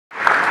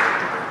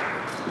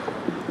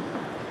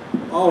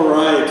All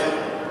right.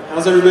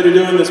 How's everybody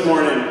doing this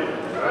morning?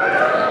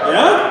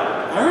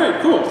 Yeah? All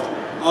right, cool.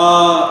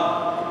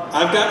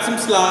 I've got some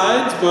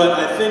slides, but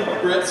I think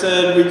Brett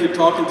said we could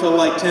talk until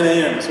like 10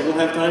 a.m., so we'll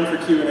have time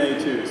for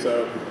Q&A too,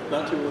 so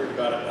not too worried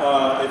about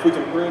it. If we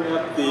can bring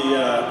up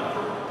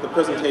the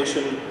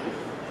presentation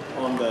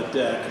on the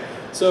deck.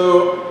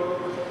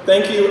 So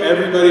thank you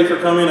everybody for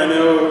coming. I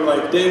know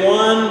like day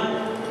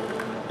one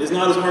is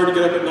not as hard to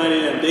get up at 9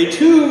 a.m. Day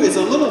 2 is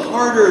a little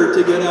harder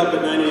to get up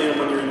at 9 a.m.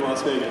 when you're in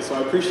Las Vegas, so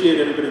I appreciate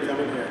everybody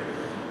coming here.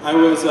 I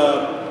was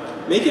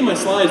making my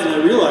slides and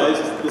I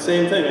realized the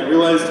same thing. I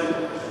realized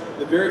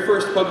the very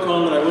first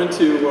PubCon that I went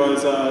to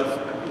was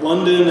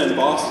London and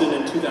Boston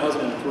in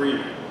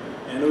 2003.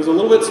 And it was a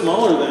little bit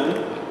smaller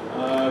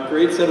then,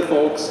 great set of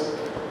folks,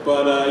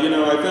 but you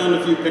know, I found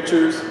a few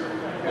pictures.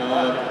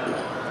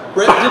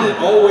 Brett didn't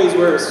always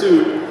wear a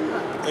suit,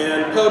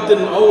 and Pub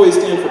didn't always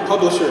stand for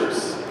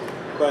publishers,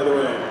 by the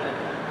way.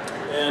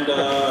 And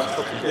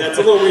yeah, it's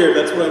a little weird.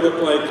 That's what I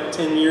looked like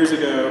 10 years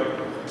ago.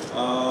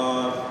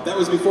 That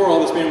was before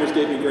all the spammers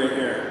gave me gray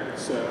hair.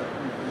 So,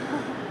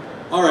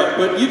 all right,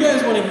 but you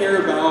guys want to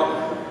hear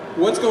about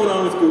what's going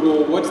on with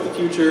Google, what's the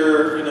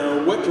future, you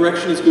know, what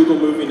direction is Google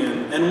moving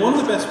in? And one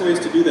of the best ways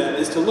to do that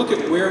is to look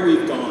at where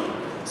we've gone.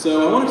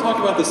 So I want to talk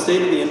about the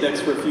state of the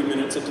index for a few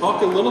minutes and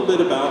talk a little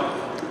bit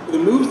about the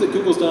moves that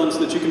Google's done so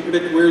that you can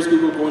predict where is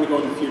Google going to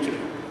go in the future.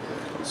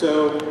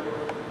 So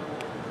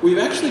we've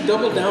actually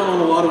doubled down on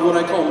a lot of what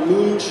I call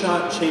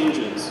moonshot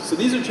changes. So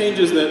these are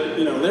changes that,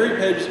 you know, Larry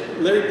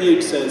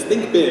Page says,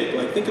 think big,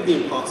 like think of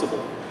the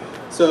impossible.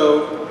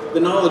 So the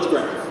knowledge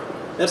graph.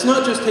 That's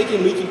not just taking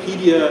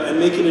Wikipedia and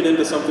making it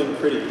into something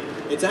pretty.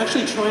 It's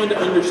actually trying to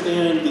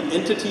understand the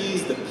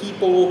entities, the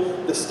people,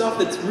 the stuff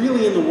that's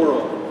really in the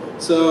world.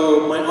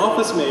 So my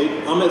office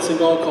mate, Ahmed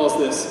Singhal, calls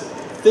this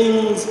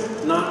things,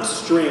 not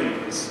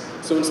strings.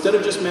 So instead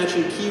of just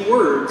matching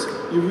keywords,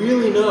 you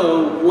really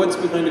know what's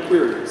behind a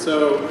query.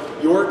 So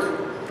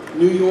York,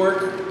 New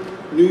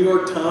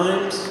York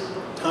Times,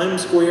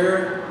 Times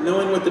Square,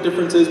 knowing what the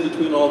difference is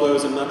between all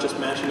those and not just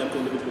matching up the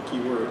individual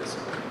keywords.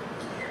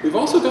 We've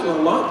also gotten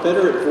a lot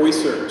better at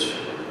voice search.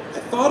 I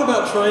thought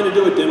about trying to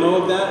do a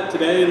demo of that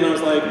today, and I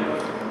was like,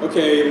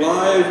 okay,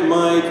 live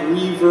mic,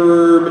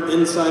 reverb,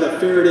 inside a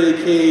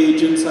Faraday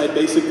cage, inside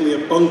basically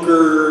a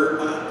bunker.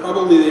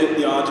 Probably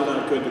the odds are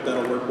not good that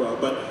that'll work well,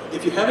 but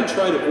if you haven't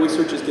tried it, voice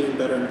search is getting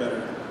better and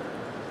better.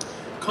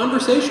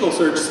 Conversational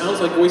search sounds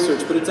like voice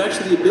search, but it's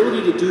actually the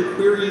ability to do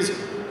queries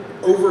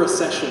over a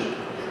session.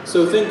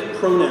 So think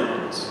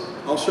pronouns.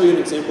 I'll show you an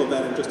example of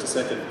that in just a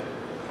second.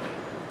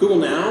 Google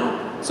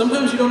Now,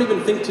 sometimes you don't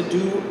even think to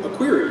do a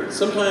query.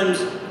 Sometimes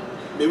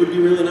it would be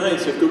really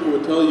nice if Google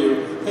would tell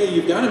you, hey,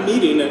 you've got a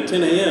meeting at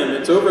 10 a.m.,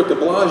 it's over at the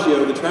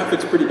Bellagio, the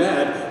traffic's pretty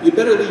bad, you'd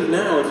better leave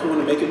now if you want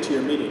to make it to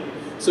your meeting.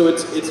 So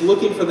it's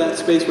looking for that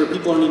space where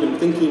people aren't even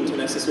thinking to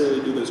necessarily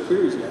do those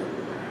queries yet.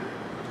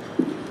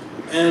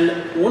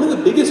 And one of the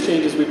biggest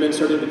changes we've been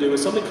starting to do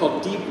is something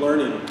called deep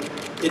learning.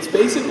 It's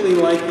basically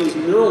like these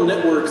neural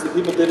networks that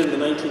people did in the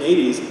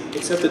 1980s,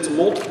 except it's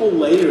multiple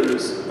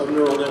layers of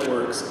neural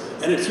networks,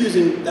 and it's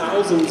using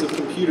thousands of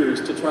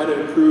computers to try to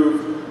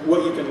improve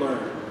what you can learn.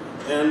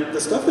 And the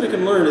stuff that it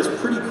can learn is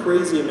pretty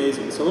crazy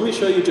amazing. So let me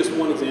show you just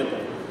one example.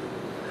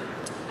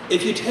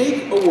 If you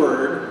take a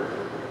word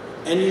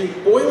and you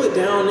boil it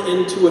down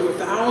into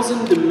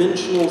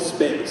 1,000-dimensional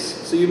space,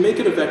 so you make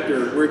it a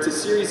vector where it's a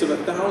series of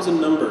 1,000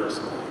 numbers,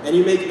 and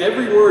you make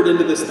every word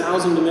into this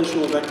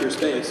 1,000-dimensional vector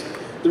space,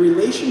 the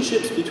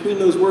relationships between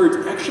those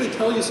words actually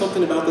tell you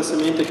something about the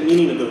semantic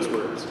meaning of those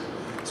words.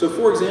 So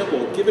for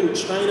example, given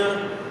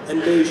China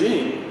and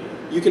Beijing,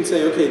 you can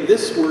say, okay,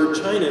 this word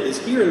China is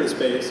here in the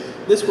space,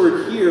 this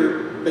word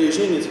here,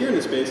 Beijing, is here in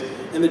the space,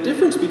 and the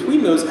difference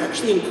between those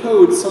actually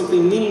encodes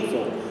something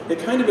meaningful. It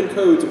kind of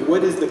encodes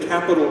what is the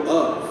capital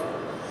of.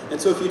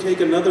 And so if you take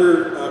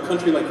another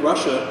country like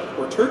Russia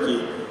or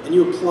Turkey, and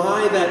you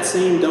apply that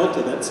same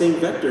delta, that same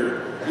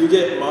vector, you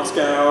get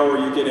Moscow or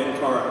you get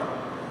Ankara.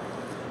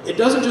 It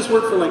doesn't just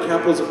work for like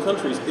capitals of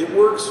countries, it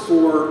works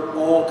for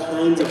all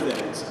kinds of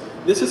things.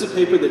 This is a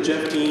paper that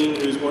Jeff Dean,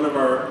 who's one of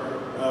our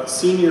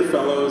senior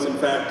fellows, in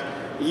fact,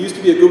 he used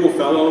to be a Google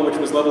Fellow, which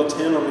was level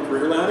 10 on the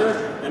career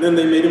ladder, and then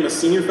they made him a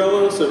senior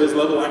fellow, so his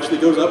level actually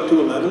goes up to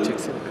 11.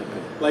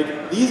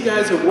 Like, these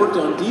guys have worked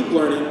on deep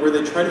learning where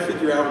they try to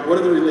figure out what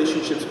are the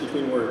relationships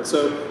between words.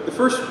 So the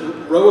first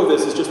row of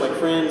this is just like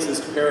France is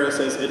to Paris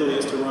as Italy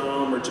is to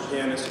Rome, or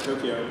Japan is to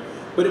Tokyo.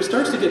 But it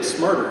starts to get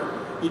smarter.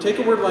 You take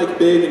a word like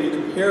big and you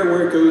compare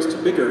where it goes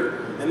to bigger,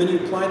 and then you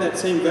apply that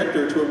same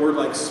vector to a word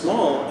like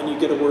small, and you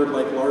get a word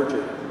like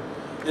larger.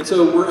 And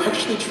so we're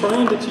actually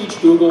trying to teach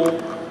Google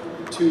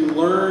to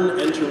learn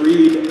and to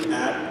read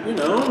at, you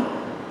know,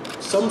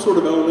 some sort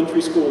of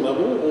elementary school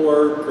level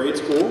or grade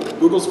school.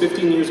 Google's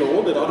 15 years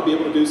old, it ought to be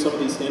able to do some of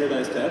these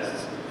standardized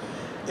tests.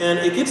 And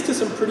it gets to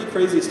some pretty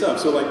crazy stuff.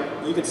 So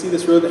like, you can see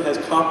this row that has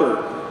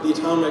copper. The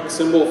atomic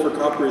symbol for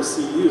copper is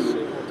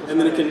Cu. And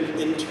then it can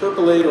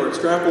interpolate or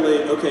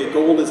extrapolate, okay,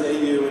 gold is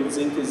Au and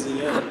zinc is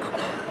Zn.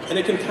 And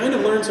it can kind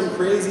of learn some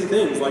crazy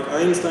things, like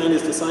Einstein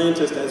is to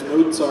scientist as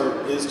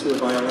Mozart is to a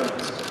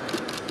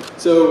violinist.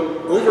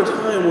 So over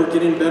time, we're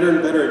getting better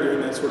and better at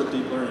doing that sort of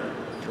deep learning.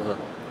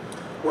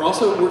 We're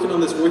also working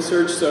on this voice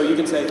search, so you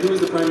can say, who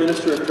is the Prime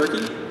Minister of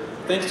Turkey?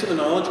 Thanks to the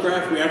knowledge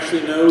graph, we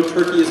actually know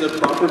Turkey is a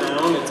proper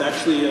noun. It's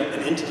actually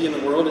an entity in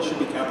the world. It should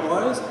be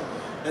capitalized.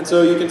 And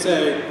so you can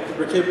say,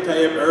 Recep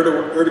Tayyip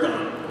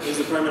Erdogan is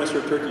the Prime Minister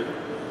of Turkey.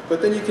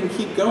 But then you can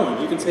keep going.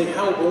 You can say,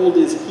 how old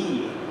is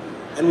he?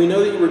 And we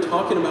know that you were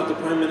talking about the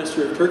Prime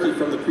Minister of Turkey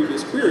from the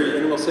previous query,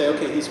 and we'll say,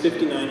 okay, he's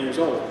 59 years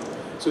old.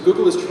 So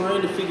Google is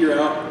trying to figure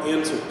out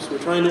answers. We're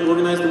trying to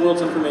organize the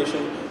world's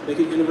information, make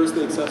it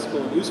universally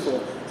accessible and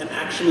useful, and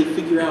actually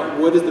figure out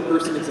what is the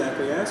person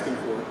exactly asking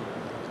for.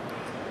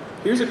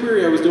 Here's a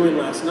query I was doing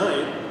last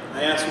night.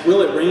 I asked,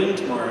 will it rain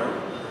tomorrow?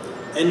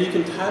 And you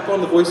can tap on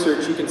the voice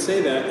search, you can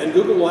say that, and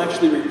Google will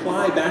actually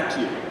reply back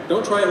to you.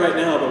 Don't try it right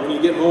now, but when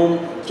you get home,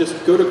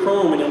 just go to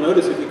Chrome, and you'll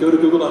notice if you go to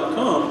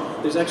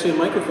google.com, there's actually a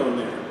microphone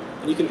there.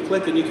 And you can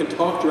click and you can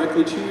talk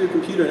directly to your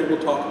computer, and it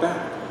will talk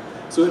back.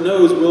 So it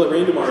knows, will it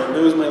rain tomorrow? It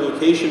knows my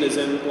location is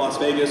in Las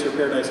Vegas or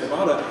Paradise,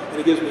 Nevada, and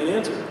it gives me an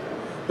answer.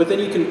 But then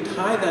you can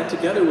tie that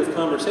together with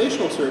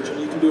conversational search, and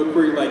you can do a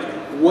query like,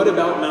 what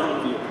about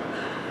Mountain View?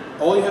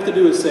 All you have to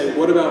do is say,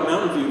 what about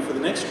Mountain View for the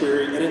next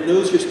query, and it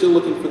knows you're still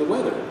looking for the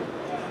weather.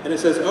 And it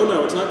says, oh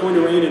no, it's not going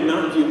to rain in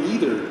Mountain View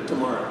either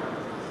tomorrow.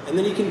 And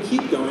then you can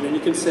keep going, and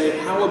you can say,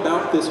 how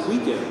about this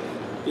weekend?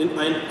 And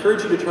I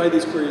encourage you to try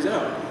these queries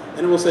out.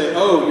 And it will say,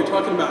 oh, you're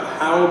talking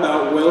about how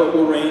about will it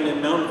will rain in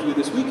Mountain View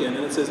this weekend?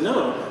 And it says,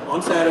 no,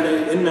 on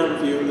Saturday in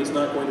Mountain View, it's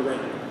not going to rain.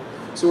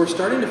 So we're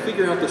starting to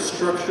figure out the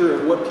structure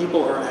of what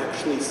people are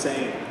actually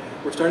saying.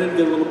 We're starting to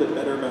get a little bit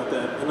better about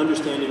that and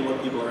understanding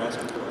what people are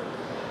asking for.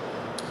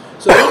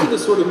 So those are the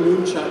sort of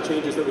moonshot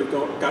changes that we've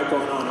got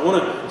going on. I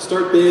want to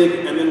start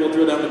big, and then we'll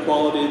drill down to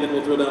quality, then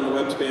we'll drill down to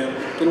web spam,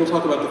 then we'll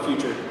talk about the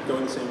future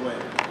going the same way.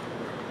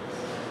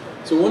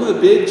 So one of the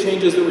big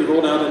changes that we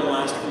rolled out in the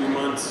last few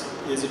months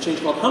is a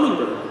change called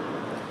Hummingbird.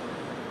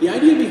 The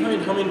idea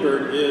behind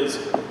Hummingbird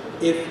is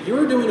if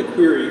you're doing a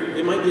query,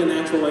 it might be a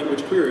natural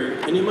language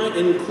query, and you might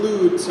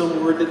include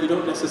some word that you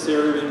don't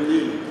necessarily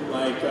need,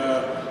 like,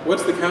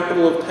 what's the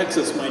capital of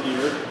Texas, my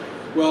dear?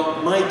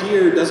 Well, my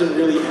dear doesn't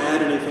really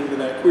add anything to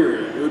that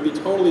query. It would be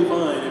totally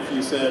fine if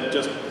you said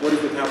just, what is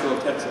the capital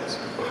of Texas?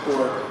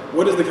 Or,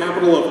 what is the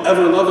capital of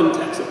ever-loving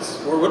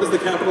Texas? Or, what is the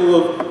capital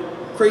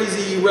of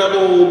crazy,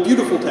 rebel,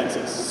 beautiful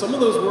Texas? Some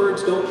of those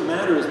words don't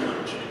matter as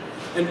much.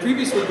 And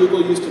previously,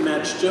 Google used to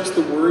match just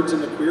the words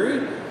in the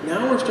query.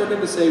 Now we're starting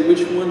to say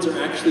which ones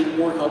are actually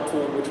more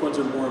helpful and which ones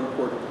are more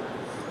important.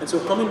 And so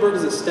Hummingbird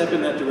is a step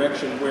in that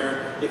direction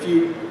where if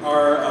you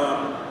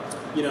are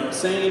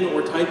saying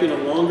or typing a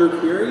longer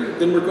query,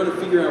 then we're going to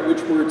figure out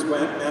which words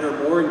matter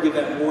more and give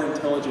that more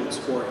intelligent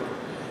scoring.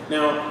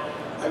 Now,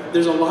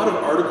 there's a lot of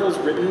articles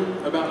written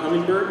about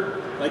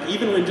Hummingbird. Like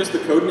even when just the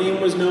code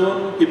name was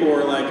known, people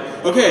were like,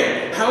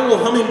 okay, how will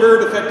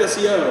Hummingbird affect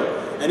SEO?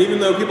 And even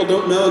though people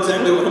don't know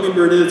exactly what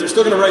Hummingbird is, they're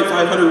still going to write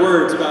 500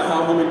 words about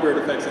how Hummingbird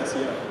affects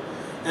SEO.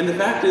 And the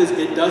fact is,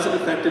 it doesn't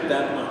affect it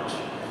that much.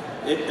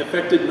 It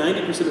affected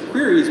 90% of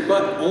queries,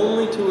 but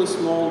only to a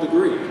small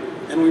degree.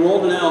 And we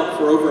rolled it out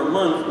for over a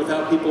month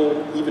without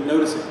people even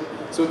noticing.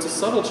 So it's a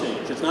subtle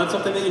change. It's not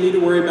something that you need to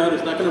worry about.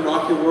 It's not going to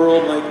rock your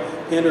world like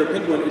Panda or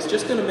Penguin. It's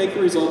just going to make the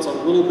results a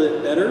little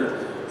bit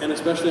better, and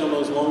especially on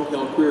those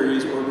long-tail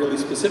queries or really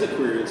specific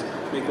queries,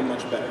 make them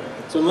much better.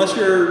 So unless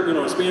you're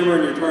a spammer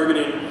and you're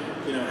targeting,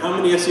 how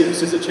many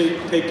SEOs does it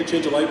take to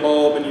change a light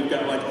bulb, and you've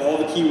got like all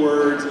the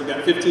keywords, and you've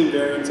got 15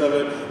 variants of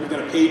it, you've got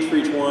a page for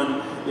each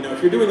one.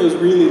 If you're doing those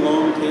really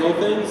long-tail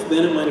things,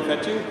 then it might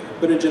affect you.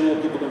 But in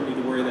general, people don't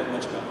need to worry that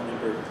much about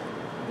Hummingbird.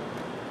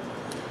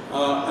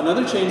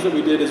 Another change that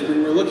we did is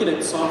we were looking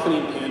at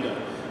softening Panda.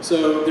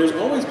 So there's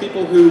always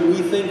people who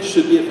we think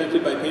should be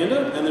affected by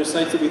Panda, and there's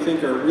sites that we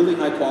think are really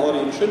high quality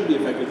and shouldn't be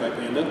affected by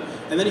Panda,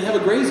 and then you have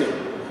a gray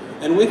zone.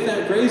 And with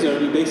that gray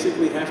zone, you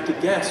basically have to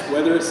guess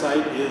whether a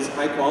site is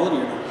high quality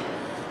or not.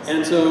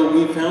 And so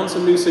we found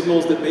some new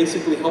signals that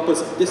basically help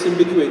us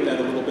disambiguate that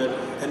a little bit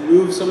and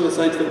move some of the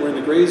sites that were in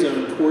the gray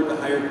zone toward the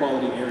higher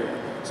quality area.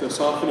 So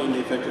softening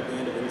the effect of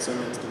Panda in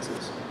some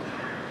instances.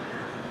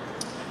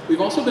 We've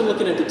also been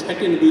looking at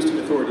detecting and boosting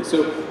authority.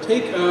 So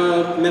take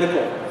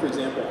medical, for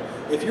example.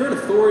 If you're an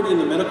authority in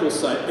the medical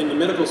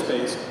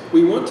space,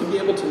 we want to be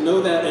able to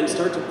know that and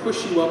start to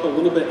push you up a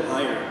little bit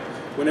higher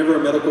whenever a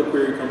medical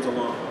query comes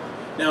along.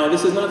 Now,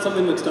 this is not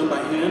something that's done by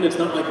hand. It's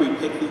not like we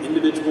pick the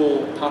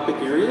individual topic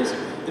areas.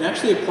 It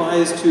actually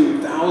applies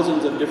to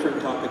thousands of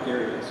different topic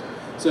areas.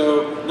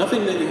 So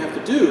nothing that you have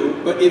to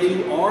do, but if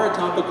you are a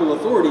topical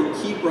authority,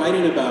 keep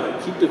writing about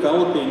it, keep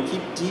developing,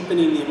 keep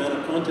deepening the amount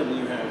of content that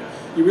you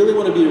have. You really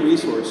want to be a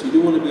resource. You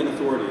do want to be an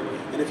authority.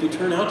 And if you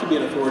turn out to be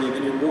an authority,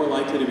 then you're more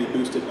likely to be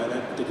boosted by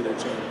that particular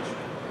change.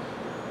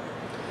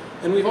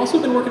 And we've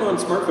also been working on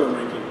smartphone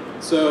ranking.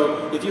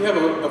 So if you have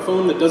a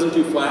phone that doesn't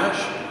do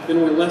Flash,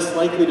 then we're less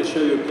likely to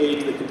show you a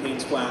page that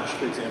contains Flash,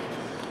 for example.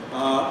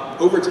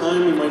 Over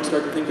time, you might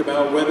start to think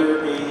about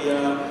whether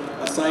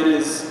a site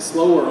is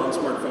slower on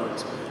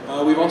smartphones.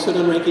 We've also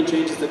done ranking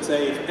changes that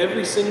say if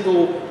every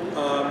single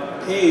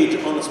page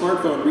on the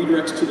smartphone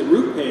redirects to the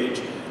root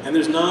page, and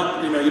there's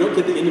not, you don't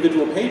get the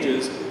individual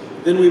pages,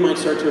 then we might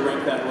start to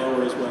rank that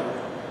lower as well.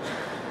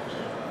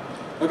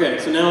 Okay,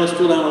 so now let's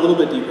drill down a little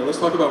bit deeper. Let's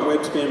talk about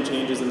web spam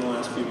changes in the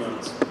last few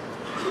months.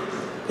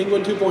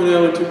 Penguin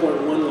 2.0 and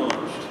 2.1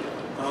 launched.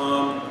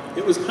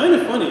 It was kind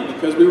of funny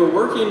because we were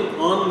working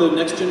on the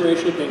next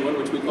generation of Penguin,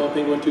 which we call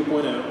Penguin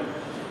 2.0,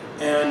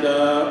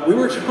 and we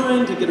were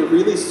trying to get a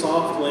really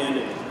soft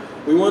landing.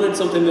 We wanted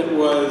something that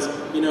was,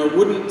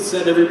 wouldn't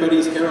set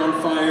everybody's hair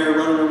on fire,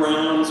 running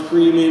around,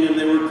 screaming, and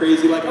they were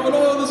crazy, like, oh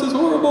no, this is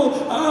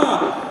horrible,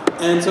 ah!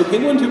 And so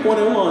Penguin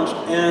 2.0 launched,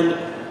 and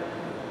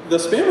the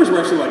spammers were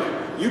actually like,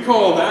 you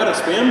call that a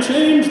spam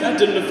change? That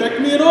didn't affect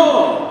me at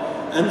all.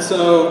 And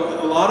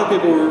so a lot of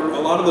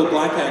the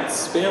Black Hat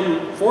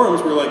spam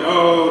forums were like,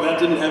 oh, that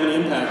didn't have any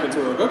impact. And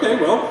so we're like, okay,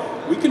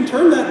 well, we can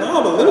turn that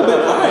knob a little bit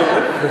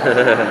higher.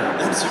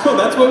 And so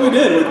that's what we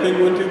did with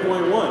Penguin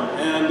 2.1.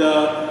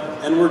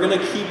 And we're going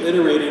to keep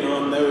iterating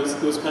on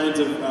those kinds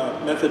of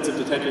methods of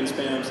detecting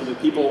spam so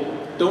that people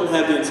don't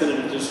have the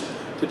incentive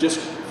to just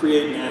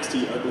create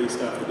nasty, ugly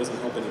stuff that doesn't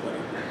help anybody.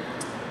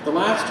 The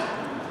last,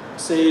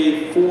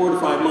 say, 4 to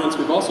 5 months,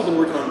 we've also been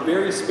working on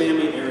very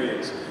spammy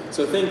areas.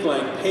 So think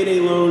like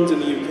payday loans in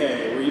the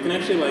UK, where you can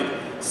actually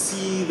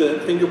see the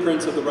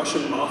fingerprints of the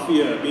Russian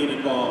mafia being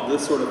involved,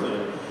 this sort of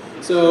thing.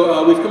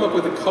 So we've come up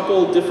with a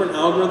couple different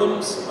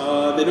algorithms.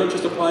 They don't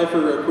just apply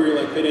for a query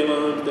like payday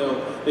loans.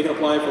 They can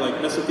apply for like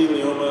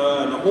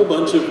mesothelioma and a whole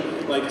bunch of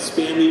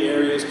spammy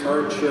areas,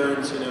 car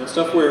insurance,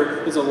 stuff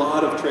where there's a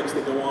lot of tricks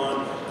that go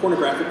on,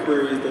 pornographic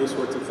queries, those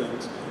sorts of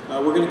things.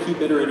 We're going to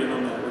keep iterating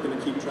on that. We're going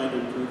to keep trying to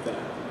improve that.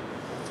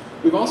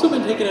 We've also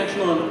been taking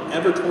action on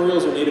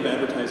advertorials or native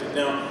advertising.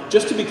 Now,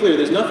 just to be clear,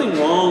 there's nothing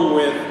wrong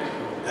with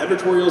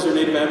advertorials or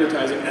native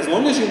advertising as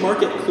long as you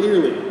mark it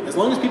clearly, as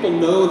long as people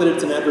know that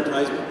it's an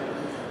advertisement.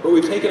 But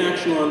we've taken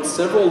action on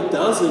several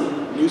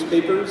dozen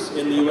newspapers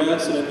in the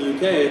US and in the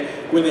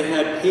UK when they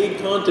had paid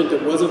content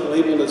that wasn't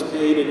labeled as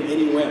paid in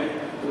any way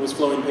and was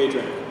flowing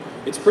PageRank.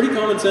 It's pretty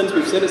common sense.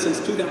 We've said it since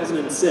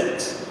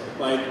 2006,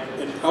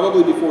 and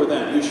probably before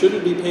that. You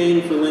shouldn't be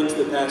paying for links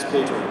that pass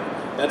PageRank.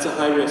 That's a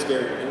high-risk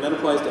area, and that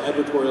applies to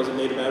advertorials and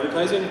native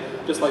advertising,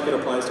 just like it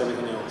applies to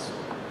everything else.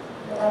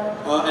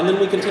 And then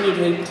we continue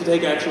to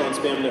take action on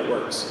spam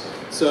networks.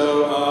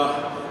 So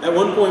at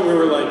one point we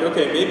were like,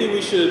 okay, maybe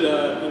we should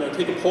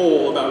take a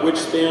poll about which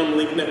spam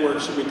link network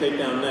should we take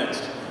down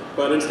next.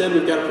 But instead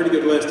we've got a pretty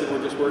good list, and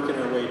we're just working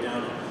our way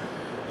down it.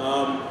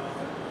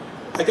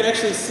 I can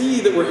actually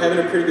see that we're having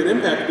a pretty good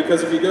impact,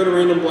 because if you go to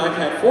random Black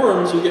Hat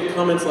forums, you get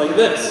comments like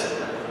this.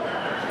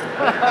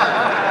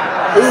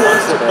 Who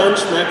wants to punch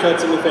Matt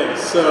Cutts in the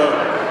face? So,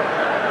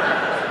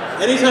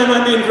 anytime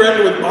I'm being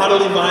threatened with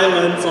bodily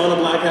violence on a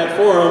Black Hat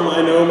forum,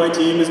 I know my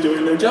team is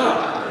doing their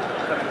job.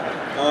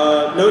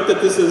 Note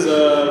that this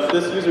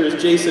user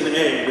is Jason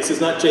A. This is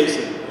not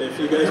Jason. If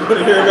you guys want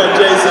to hear about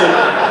Jason,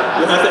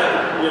 you'll have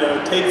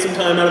to take some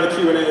time out of the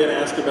Q&A and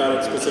ask about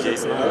it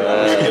specifically.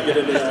 I'm not going to get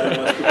into that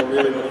unless people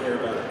really want to hear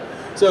about it.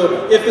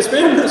 So if the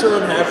spammers are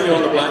unhappy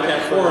on the Black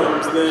Hat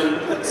forums, then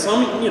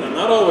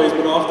not always,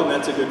 but often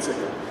that's a good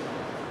signal.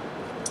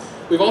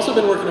 We've also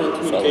been working on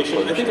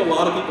communication. I think a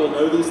lot of people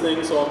know these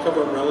things, so I'll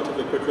cover them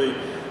relatively quickly.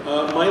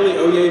 Miley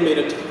Oye made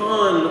a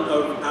ton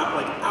of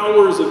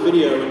hours of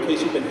video in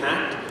case you've been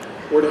hacked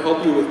or to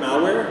help you with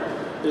malware.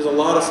 There's a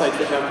lot of sites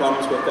that have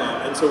problems with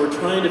that, and so we're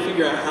trying to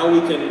figure out how we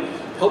can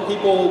help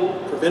people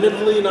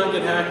preventatively not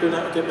get hacked or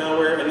not get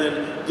malware, and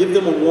then give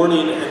them a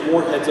warning and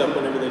more heads up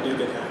whenever they do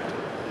get hacked.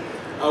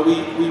 We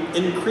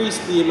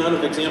increased the amount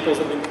of examples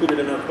that we included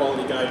in our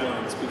quality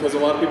guidelines, because a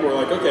lot of people were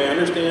like, okay, I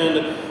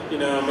understand,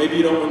 maybe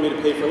you don't want me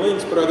to pay for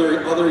links, but are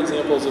there other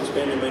examples of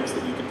spammy links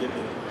that you could give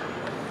me?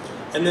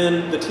 And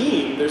then the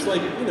team, there's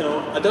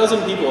a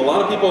dozen people. A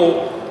lot of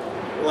people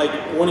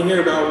want to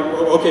hear about,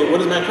 okay, what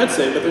does Matt Cutts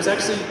say? But there's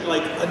actually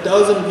a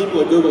dozen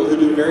people at Google who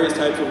do various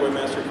types of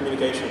webmaster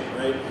communication,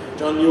 right?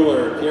 John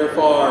Mueller, Pierre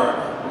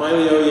Farr,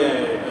 Miley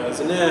Oye,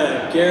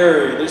 Zeneb,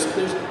 Gary, there's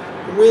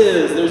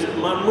Wiz, there's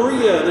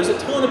Maria, there's a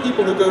ton of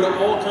people who go to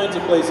all kinds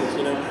of places,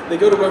 They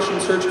go to Russian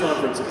search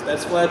conferences,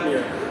 that's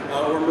Vladimir,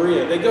 or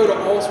Maria. They go to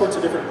all sorts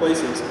of different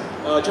places.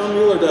 John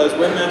Mueller does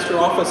webmaster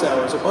office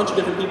hours. A bunch of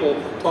different people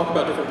talk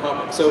about different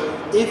topics. So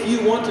if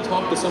you want to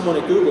talk to someone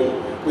at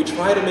Google, we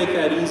try to make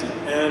that easy.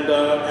 And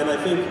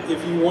I think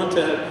if you want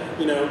to,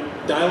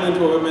 dial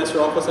into a webmaster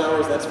office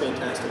hours, that's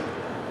fantastic.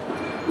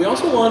 We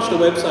also launched a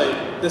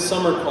website this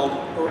summer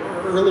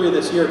earlier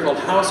this year called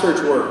How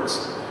Search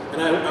Works.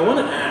 And I want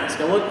to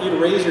ask, I want you to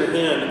raise your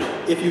hand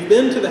if you've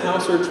been to the How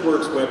Search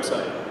Works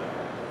website.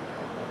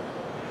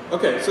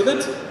 Okay, so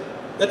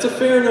that's a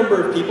fair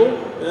number of people,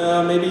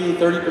 maybe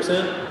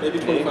 30%, maybe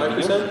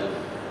 25%.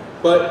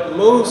 But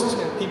most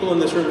people in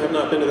this room have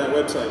not been to that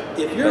website.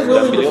 If you're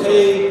willing to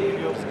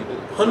pay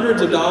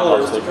hundreds of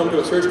dollars to come to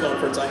a search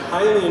conference, I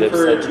highly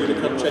encourage you to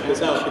come check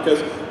this out,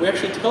 because we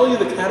actually tell you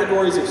the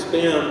categories of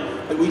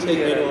spam that we take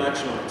manual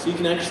action on. So you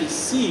can actually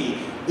see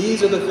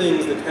these are the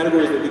things, the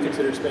categories that we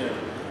consider spam.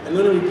 And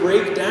then we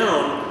break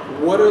down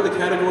what are the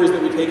categories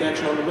that we take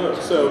action on the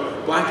most?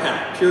 So black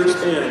hat, pure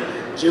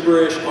spam,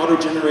 gibberish,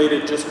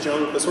 auto-generated, just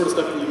junk, the sort of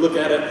stuff that you look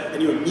at it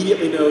and you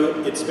immediately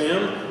know it's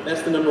spam,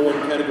 that's the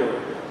 #1 category.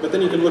 But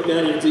then you can look down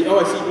and you can see, oh,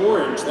 I see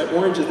orange. That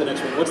orange is the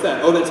next one. What's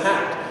that? Oh, that's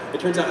hacked. It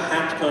turns out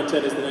hacked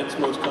content is the next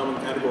most common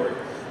category.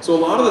 So a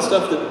lot of the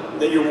stuff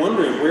that you're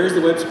wondering, where's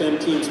the web spam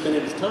team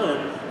spending its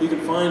time, you can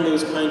find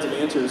those kinds of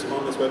answers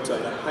on this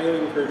website. I highly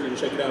encourage you to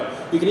check it out.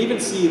 You can even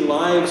see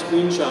live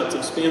screenshots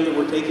of spam that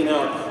we're taking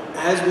out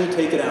as we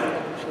take it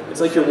out.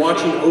 It's like you're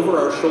watching over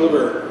our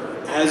shoulder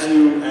as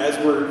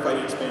we're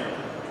fighting spam.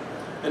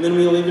 And then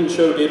we'll even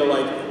show data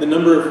like the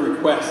number of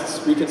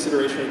requests,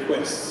 reconsideration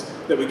requests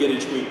that we get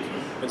each week.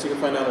 And so you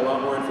can find out a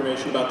lot more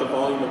information about the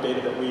volume of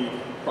data that we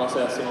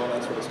process and all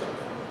that sort of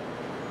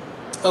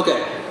stuff.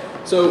 Okay,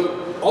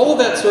 so all of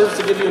that serves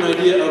to give you an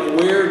idea of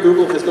where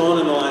Google has gone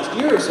in the last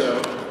year or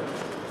so.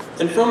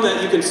 And from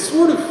that, you can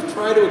sort of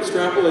try to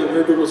extrapolate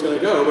where Google's going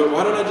to go, but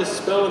why don't I just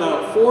spell it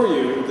out for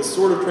you, the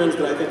sort of trends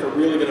that I think are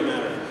really going to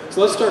matter.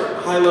 So let's start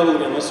high level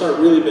again. Let's start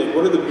really big.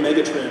 What are the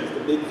mega trends,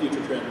 the big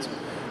future trends?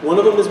 One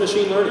of them is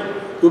machine learning.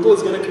 Google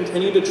is going to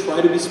continue to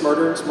try to be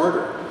smarter and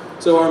smarter.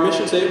 So our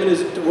mission statement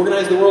is to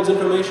organize the world's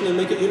information and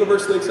make it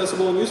universally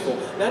accessible and useful.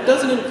 That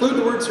doesn't include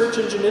the word search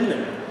engine in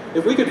there.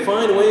 If we could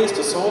find ways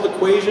to solve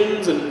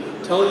equations and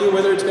tell you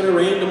whether it's going to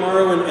rain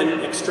tomorrow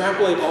and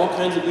extrapolate all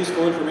kinds of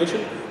useful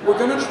information, we're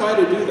going to try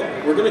to do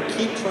that. We're going to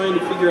keep trying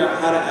to figure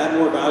out how to add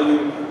more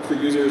value for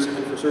users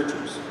and for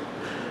searchers.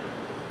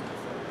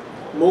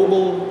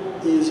 Mobile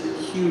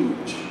is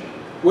huge.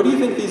 What do you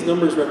think these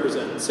numbers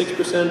represent?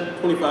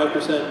 6%,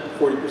 25%,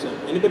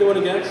 40%? Anybody want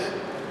to guess?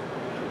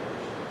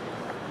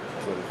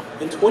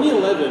 In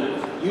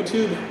 2011,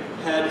 YouTube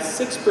had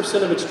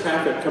 6% of its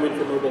traffic coming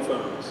from mobile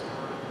phones.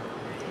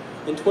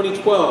 In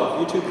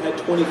 2012, YouTube had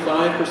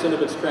 25%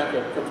 of its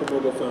traffic come from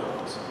mobile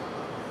phones.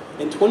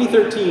 In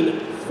 2013,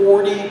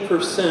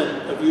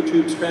 40% of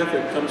YouTube's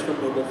traffic comes from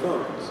mobile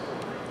phones.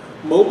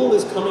 Mobile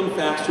is coming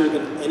faster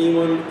than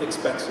anyone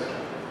expects it.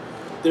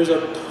 There's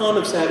a ton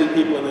of savvy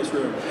people in this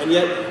room, and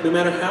yet, no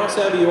matter how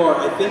savvy you are,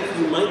 I think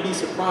you might be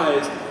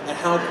surprised at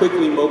how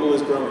quickly mobile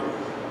is growing.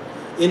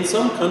 In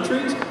some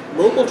countries,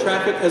 mobile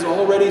traffic has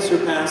already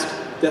surpassed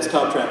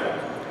desktop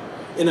traffic.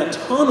 In a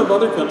ton of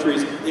other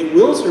countries, it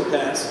will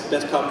surpass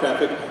desktop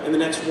traffic in the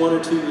next 1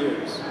 or 2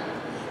 years.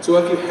 So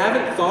if you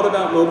haven't thought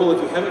about mobile,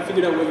 if you haven't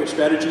figured out what your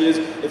strategy is,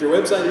 if your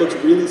website looks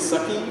really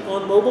sucky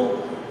on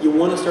mobile, you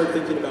want to start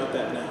thinking about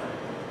that now.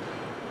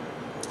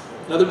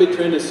 Another big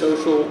trend is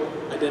social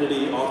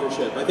identity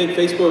authorship. I think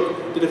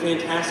Facebook did a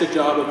fantastic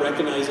job of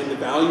recognizing the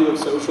value of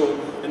social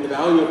and the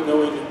value of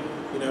knowing,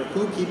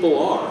 who people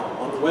are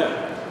on the web.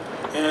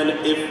 And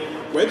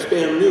if web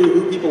spam knew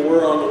who people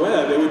were on the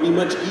web, it would be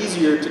much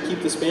easier to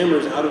keep the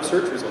spammers out of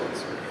search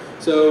results.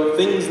 So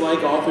things like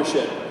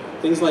authorship,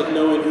 things like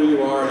knowing who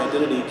you are and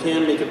identity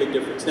can make a big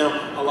difference.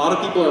 Now, a lot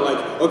of people are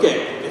like,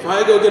 okay, if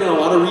I go get a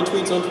lot of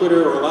retweets on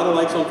Twitter or a lot of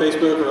likes on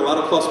Facebook or a lot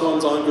of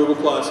 +1s on Google+,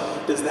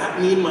 does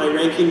that mean my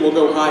ranking will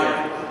go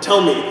higher?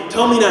 Tell me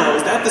now,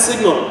 is that the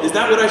signal? Is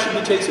that what I should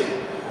be chasing?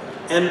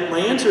 And my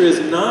answer is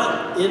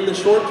not in the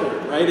short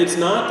term, right? It's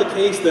not the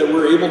case that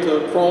we're able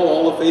to crawl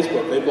all of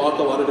Facebook. They block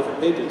a lot of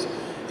different pages.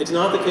 It's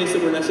not the case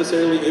that we're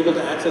necessarily able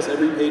to access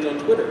every page on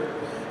Twitter.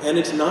 And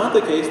it's not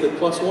the case that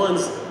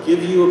 +1s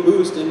give you a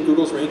boost in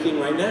Google's ranking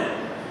right now.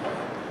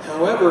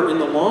 However, in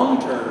the long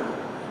term,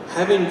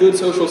 having good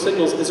social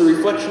signals is a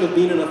reflection of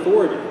being an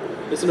authority.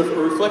 It's a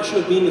reflection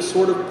of being the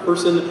sort of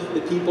person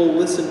that people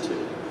listen to.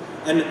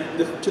 And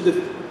to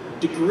the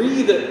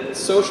degree that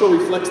social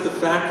reflects the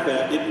fact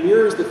that, it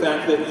mirrors the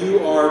fact that you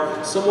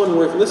are someone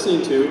worth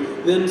listening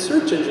to, then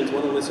search engines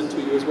want to listen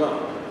to you as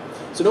well.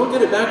 So don't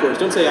get it backwards.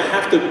 Don't say, I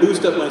have to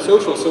boost up my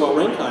social so I'll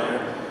rank higher.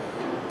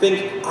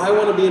 Think, I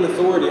want to be an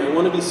authority. I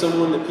want to be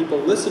someone that people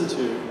listen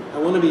to. I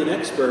want to be an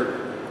expert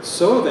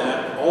so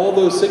that all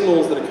those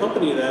signals that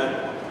accompany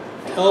that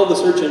tell the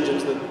search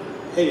engines that,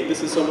 hey,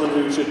 this is someone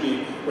who should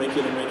be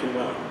ranking and ranking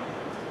well.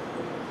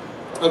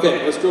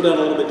 Okay, let's drill down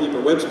a little bit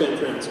deeper. Web spam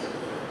trends.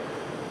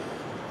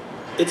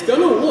 It's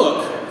going to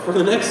look, for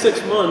the next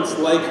 6 months,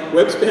 like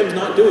web spam's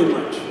not doing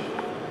much.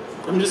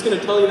 I'm just going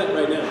to tell you that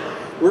right now.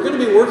 We're going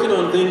to be working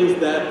on things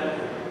that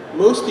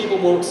most people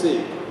won't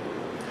see.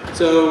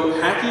 So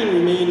hacking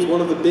remains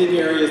one of the big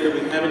areas that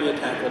we haven't yet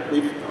tackled.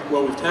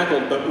 We've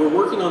tackled, but we're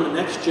working on the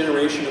next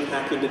generation of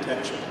hacking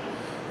detection.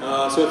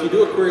 So if you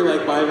do a query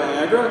like buy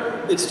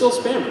Viagra, it's still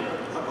spammy.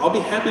 I'll be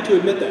happy to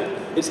admit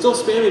that. It's still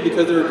spammy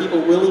because there are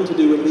people willing to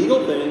do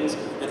illegal things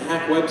and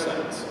hack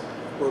websites.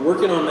 We're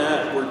working on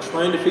that. We're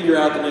trying to figure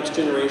out the next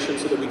generation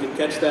so that we can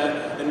catch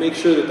that and make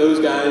sure that those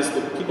guys,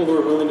 the people who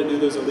are willing to do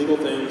those illegal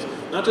things,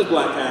 not just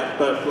black hat,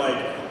 but like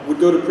would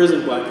go to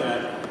prison black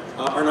hat,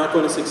 are not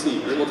going to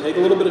succeed. It will take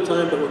a little bit of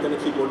time, but we're going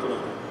to keep working on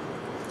it.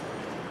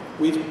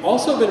 We've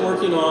also been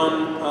working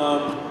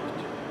on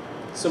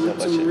some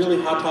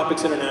really hot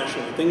topics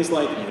internationally, things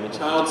like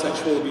child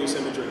sexual abuse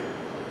imagery.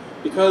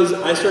 Because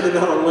I started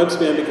out on web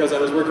spam because I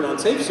was working on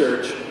Safe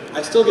Search,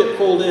 I still get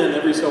pulled in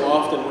every so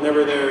often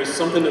whenever there's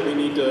something that we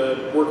need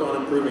to work on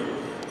improving.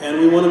 And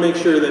we want to make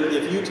sure that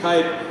if you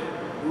type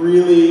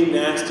really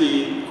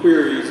nasty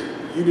queries,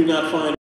 you do not find